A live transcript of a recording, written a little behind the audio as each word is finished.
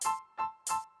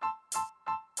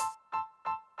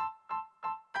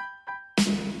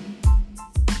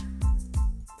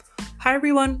Hi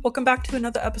everyone, welcome back to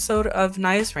another episode of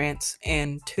Naya's Rants,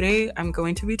 and today I'm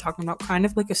going to be talking about kind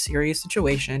of like a serious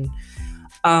situation.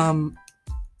 Um,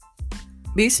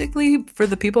 Basically, for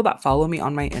the people that follow me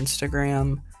on my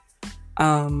Instagram,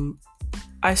 um,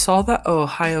 I saw that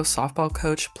Ohio softball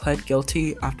coach pled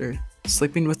guilty after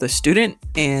sleeping with a student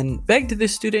and begged the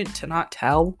student to not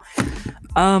tell.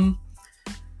 Um,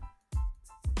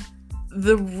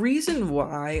 the reason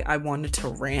why I wanted to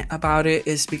rant about it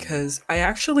is because I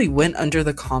actually went under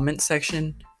the comment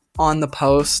section on the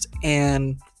post,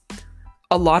 and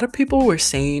a lot of people were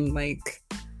saying, like,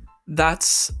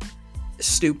 that's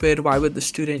stupid. Why would the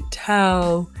student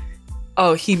tell?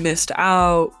 Oh, he missed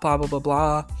out, blah, blah, blah,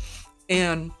 blah.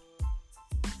 And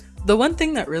the one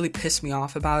thing that really pissed me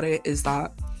off about it is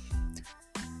that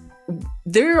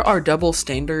there are double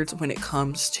standards when it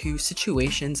comes to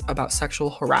situations about sexual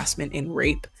harassment and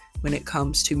rape when it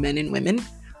comes to men and women.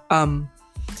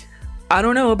 I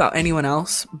don't know about anyone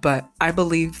else, but I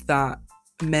believe that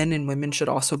men and women should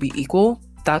also be equal.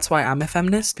 That's why I'm a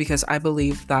feminist, because I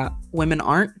believe that women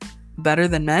aren't better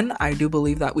than men. I do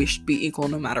believe that we should be equal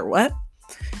no matter what.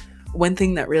 One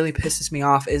thing that really pisses me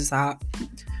off is that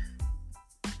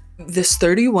this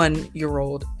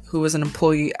 31-year-old who was an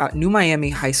employee at New Miami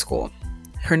High School,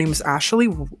 her name is Ashley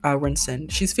Rinson.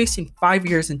 She's facing 5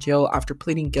 years in jail after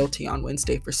pleading guilty on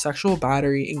Wednesday for sexual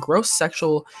battery and gross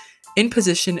sexual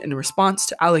imposition in response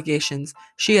to allegations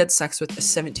she had sex with a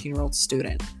 17-year-old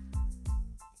student.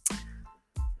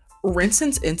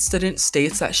 Rinson's incident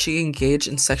states that she engaged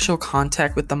in sexual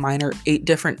contact with the minor 8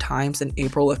 different times in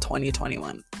April of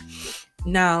 2021.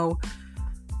 Now,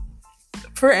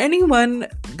 for anyone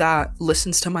that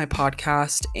listens to my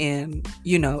podcast, and,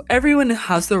 everyone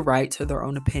has the right to their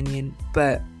own opinion,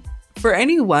 but for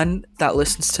anyone that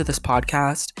listens to this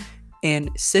podcast and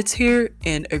sits here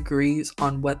and agrees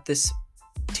on what this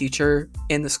teacher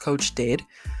and this coach did,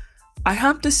 I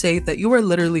have to say that you are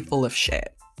literally full of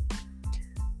shit.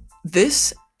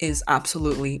 This is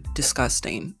absolutely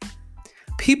disgusting.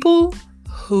 People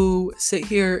who sit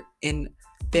here and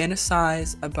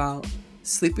fantasize about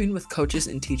sleeping with coaches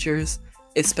and teachers,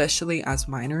 especially as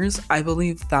minors, I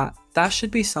believe that that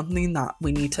should be something that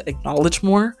we need to acknowledge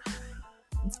more.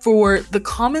 For the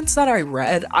comments that I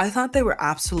read, I thought they were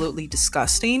absolutely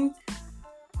disgusting.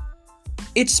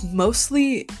 It's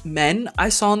mostly men I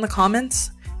saw in the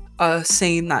comments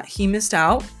saying that he missed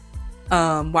out.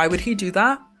 Why would he do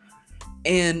that?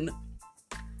 And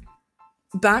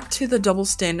back to the double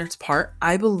standards part,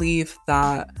 I believe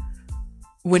that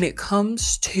when it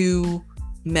comes to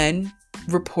men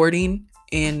reporting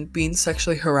and being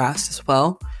sexually harassed as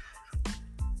well,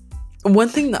 one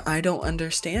thing that I don't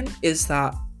understand is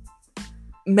that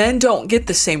men don't get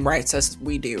the same rights as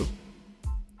we do.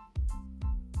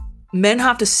 Men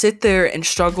have to sit there and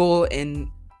struggle and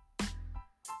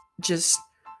just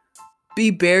be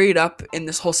buried up in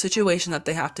this whole situation that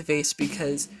they have to face,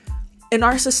 because in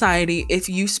our society, if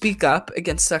you speak up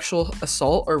against sexual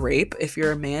assault or rape, if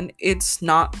you're a man, it's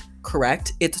not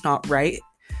correct, it's not right.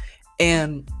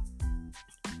 And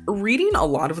reading a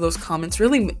lot of those comments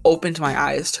really opened my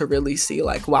eyes to really see,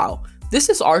 like, wow, this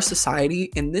is our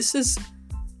society, and this is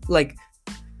like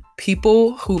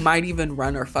people who might even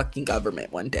run our fucking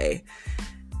government one day.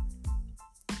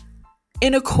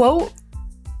 In a quote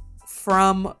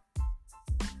from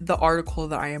the article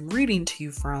that I am reading to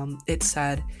you from, it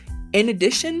said, "In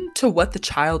addition to what the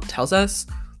child tells us,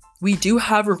 we do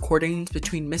have recordings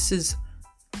between Mrs.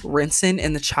 Rinson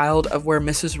and the child of where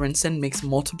Mrs. Rinson makes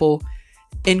multiple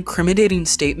incriminating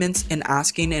statements and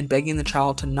asking and begging the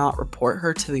child to not report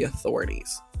her to the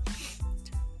authorities."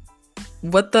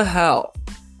 What the hell?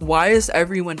 Why is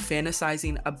everyone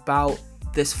fantasizing about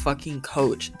this fucking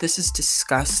coach? This is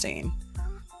disgusting.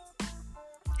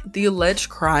 The alleged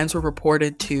crimes were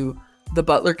reported to the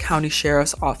Butler County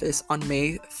Sheriff's Office on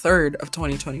May 3rd of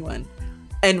 2021,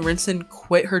 and Rinson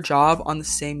quit her job on the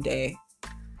same day.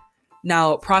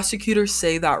 Now, prosecutors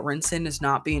say that Rinson is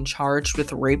not being charged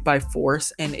with rape by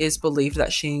force and is believed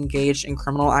that she engaged in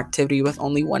criminal activity with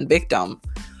only one victim.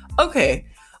 Okay,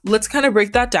 let's kind of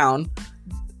break that down.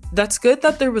 That's good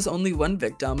that there was only one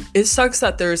victim. It sucks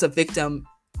that there is a victim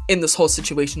in this whole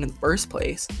situation in the first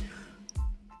place.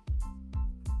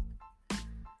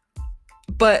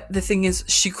 But the thing is,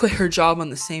 she quit her job on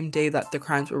the same day that the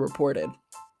crimes were reported.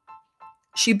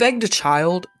 She begged a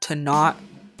child to not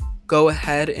go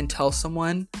ahead and tell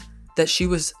someone that she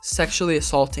was sexually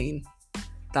assaulting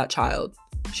that child.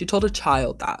 She told a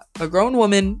child that. A grown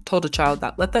woman told a child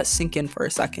that. Let that sink in for a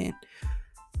second.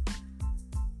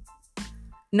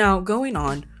 Now, going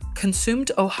on,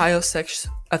 consumed Ohio sex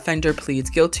offender pleads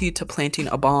guilty to planting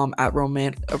a bomb at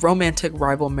a romantic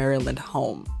rival Maryland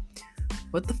home.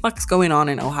 What the fuck's going on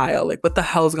in Ohio? Like, what the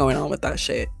hell's going on with that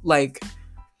shit? Like,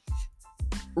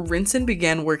 Rinson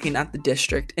began working at the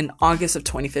district in August of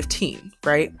 2015,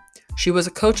 right? She was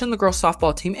a coach on the girls'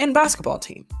 softball team and basketball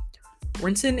team.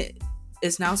 Rinson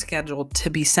is now scheduled to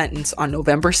be sentenced on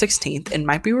November 16th and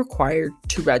might be required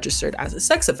to register as a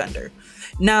sex offender.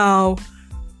 Now,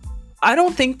 I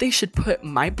don't think they should put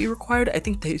might be required. I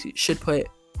think they should put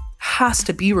has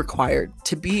to be required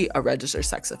to be a registered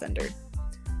sex offender.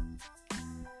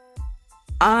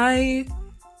 I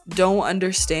don't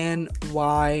understand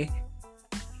why.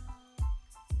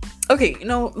 Okay,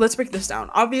 let's break this down.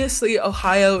 Obviously,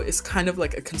 Ohio is kind of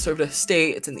like a conservative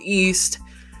state. It's in the East.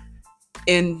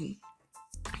 And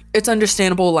it's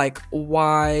understandable, like,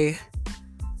 why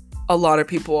a lot of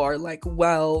people are like,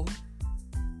 well,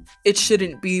 it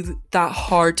shouldn't be that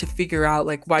hard to figure out,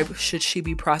 like, why should she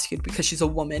be prosecuted because she's a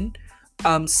woman.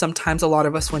 Sometimes a lot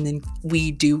of us women,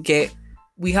 we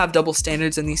have double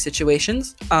standards in these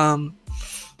situations.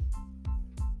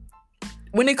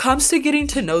 When it comes to getting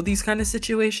to know these kind of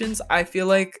situations, I feel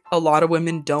like a lot of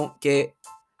women don't get,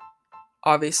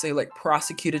 obviously, like,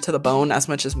 prosecuted to the bone as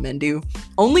much as men do.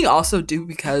 Only also do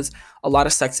because a lot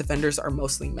of sex offenders are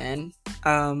mostly men.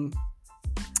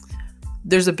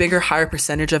 There's a higher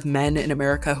percentage of men in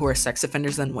America who are sex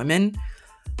offenders than women.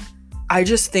 I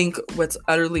just think what's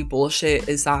utterly bullshit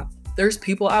is that there's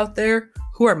people out there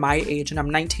who are my age, and I'm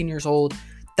 19 years old,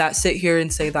 that sit here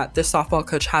and say that this softball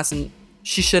coach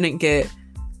she shouldn't get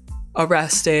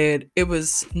arrested. It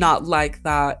was not like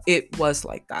that. It was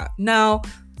like that. Now,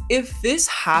 if this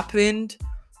happened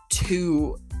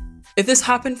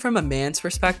from a man's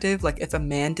perspective, like if a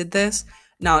man did this,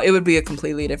 now it would be a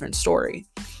completely different story.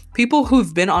 People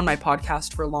who've been on my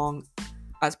podcast for long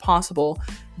as possible,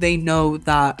 they know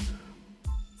that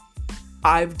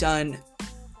I've done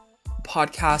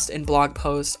podcast and blog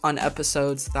posts on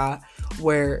episodes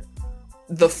where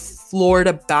the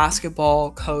Florida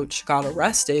basketball coach got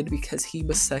arrested because he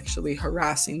was sexually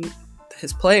harassing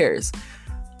his players.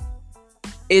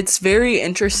 It's very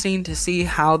interesting to see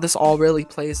how this all really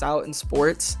plays out in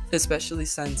sports, especially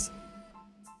since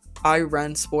I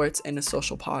run sports in a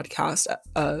social podcast,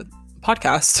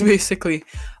 basically.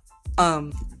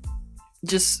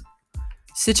 Just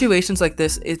situations like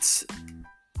this, it's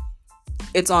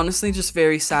honestly just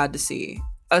very sad to see,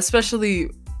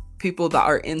 especially people that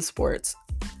are in sports.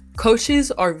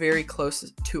 Coaches are very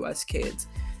close to us kids.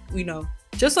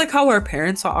 Just like how our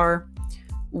parents are,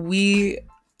 we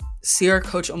see our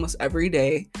coach almost every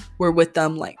day. We're with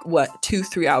them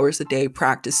 2-3 hours a day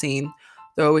practicing.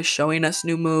 They're always showing us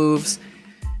new moves.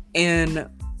 And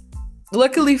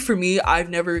luckily for me, I've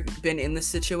never been in this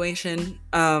situation.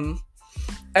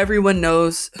 Everyone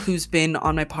knows who's been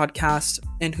on my podcast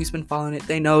and who's been following it.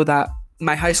 They know that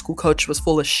my high school coach was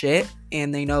full of shit,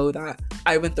 and they know that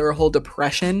I went through a whole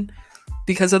depression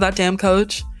because of that damn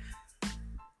coach.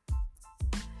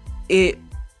 It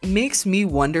makes me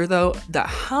wonder, though, that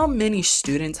how many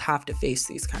students have to face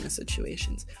these kind of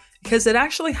situations, because it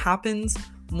actually happens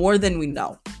more than we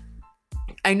know.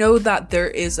 I know that there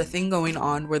is a thing going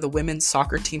on where the women's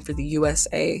soccer team for the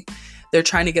USA, they're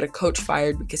trying to get a coach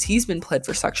fired because he's been pled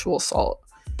for sexual assault.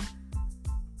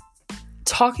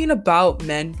 Talking about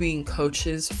men being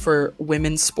coaches for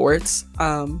women's sports,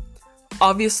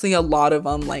 obviously a lot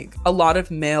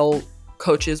of male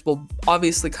coaches will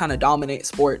obviously kind of dominate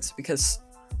sports because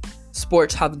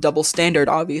sports have a double standard,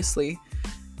 obviously.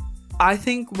 I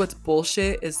think what's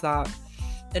bullshit is that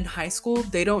in high school,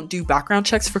 they don't do background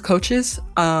checks for coaches.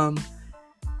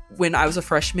 When I was a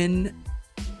freshman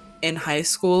in high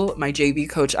school, my JV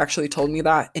coach actually told me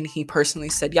that, and he personally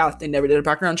said, yeah, they never did a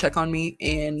background check on me.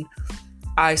 And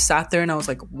I sat there and I was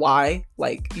like, why?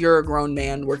 Like, you're a grown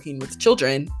man working with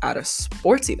children at a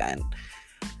sports event.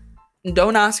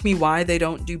 Don't ask me why they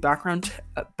don't do background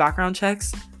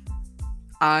checks.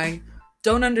 I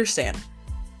don't understand.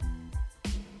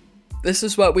 This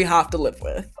is what we have to live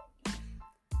with.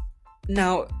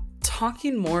 Now,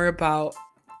 talking more about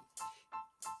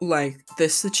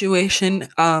this situation,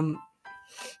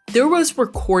 there was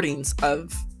recordings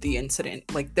of the incident.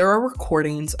 There are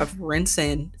recordings of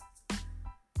Rinson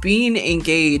being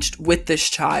engaged with this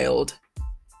child.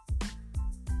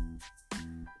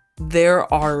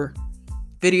 There are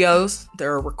videos,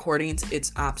 there are recordings.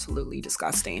 It's absolutely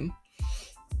disgusting.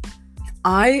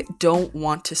 I don't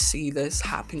want to see this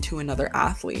happen to another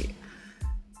athlete.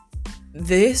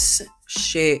 This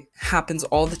shit happens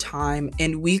all the time,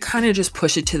 and we kind of just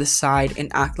push it to the side and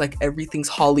act like everything's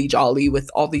holly jolly with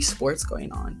all these sports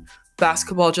going on.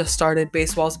 Basketball just started,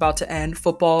 baseball's about to end,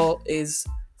 football is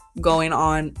going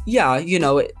on. Yeah,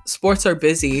 sports are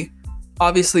busy.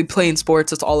 Obviously, playing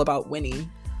sports, it's all about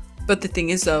winning. But the thing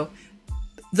is, though,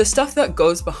 the stuff that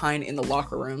goes behind in the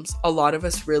locker rooms, a lot of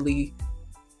us really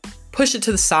push it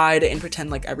to the side and pretend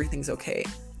like everything's okay.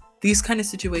 These kind of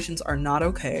situations are not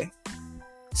okay.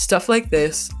 Stuff like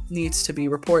this needs to be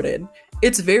reported.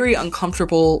 It's very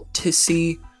uncomfortable to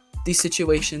see these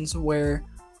situations where,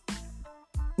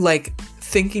 like,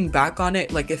 thinking back on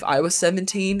it, like if I was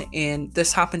 17 and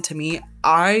this happened to me,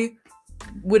 I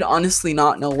would honestly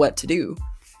not know what to do.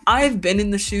 I've been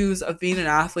in the shoes of being an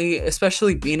athlete,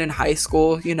 especially being in high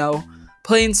school,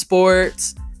 playing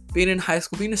sports, being in high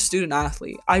school, being a student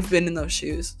athlete. I've been in those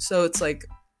shoes. So it's like,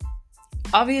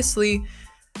 obviously,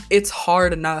 it's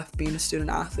hard enough being a student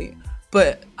athlete,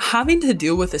 but having to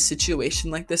deal with a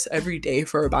situation like this every day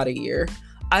for about a year,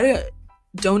 I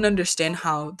don't understand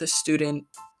how the student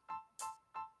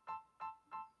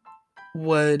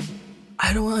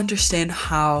I don't understand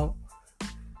how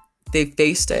they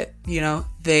faced it.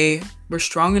 They were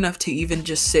strong enough to even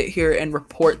just sit here and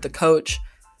report the coach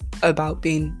about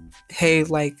being, hey,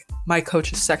 like, my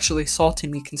coach is sexually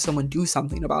assaulting me. Can someone do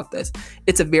something about this?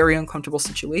 It's a very uncomfortable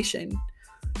situation.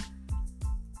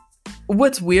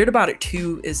 What's weird about it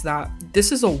too is that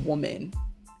this is a woman,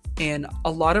 and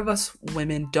a lot of us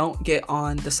women don't get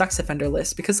on the sex offender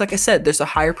list because, like I said, there's a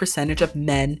higher percentage of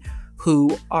men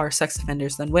who are sex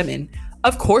offenders than women.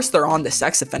 Of course, they're on the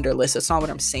sex offender list. That's not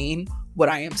what I'm saying. What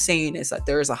I am saying is that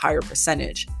there is a higher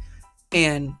percentage.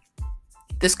 And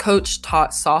this coach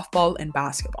taught softball and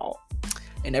basketball.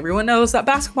 And everyone knows that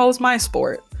basketball is my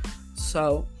sport.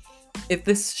 So if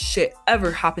this shit ever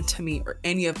happened to me or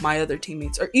any of my other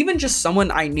teammates or even just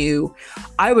someone I knew,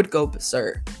 I would go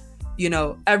berserk.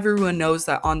 Everyone knows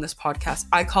that on this podcast,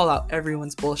 I call out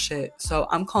everyone's bullshit. So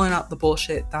I'm calling out the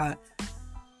bullshit that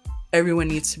everyone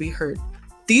needs to be heard.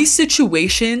 These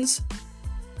situations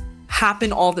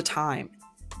happen all the time.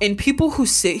 And people who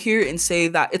sit here and say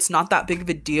that it's not that big of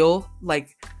a deal,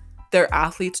 like they're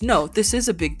athletes, no, this is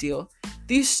a big deal.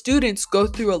 These students go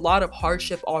through a lot of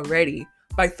hardship already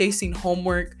by facing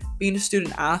homework, being a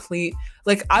student athlete.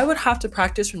 Like, I would have to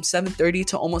practice from 7:30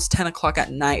 to almost 10 o'clock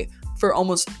at night for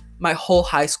almost my whole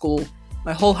high school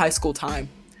time.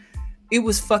 It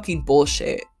was fucking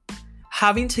bullshit.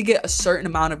 Having to get a certain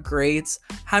amount of grades,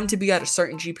 having to be at a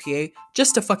certain GPA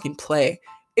just to fucking play.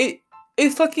 It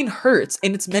fucking hurts,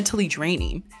 and it's mentally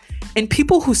draining. And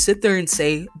people who sit there and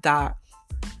say that,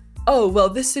 oh, well,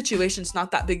 this situation's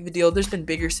not that big of a deal, there's been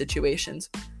bigger situations.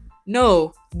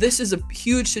 No, this is a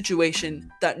huge situation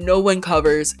that no one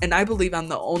covers, and I believe I'm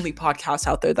the only podcast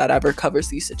out there that ever covers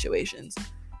these situations.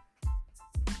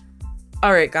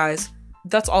 All right, guys,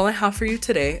 that's all I have for you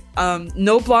today.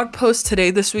 No blog post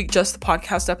today this week, just the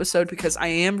podcast episode, because I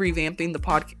am revamping the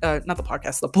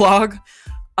blog.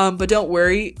 But don't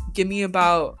worry, give me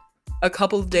about a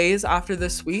couple of days after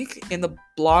this week, and the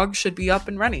blog should be up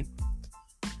and running.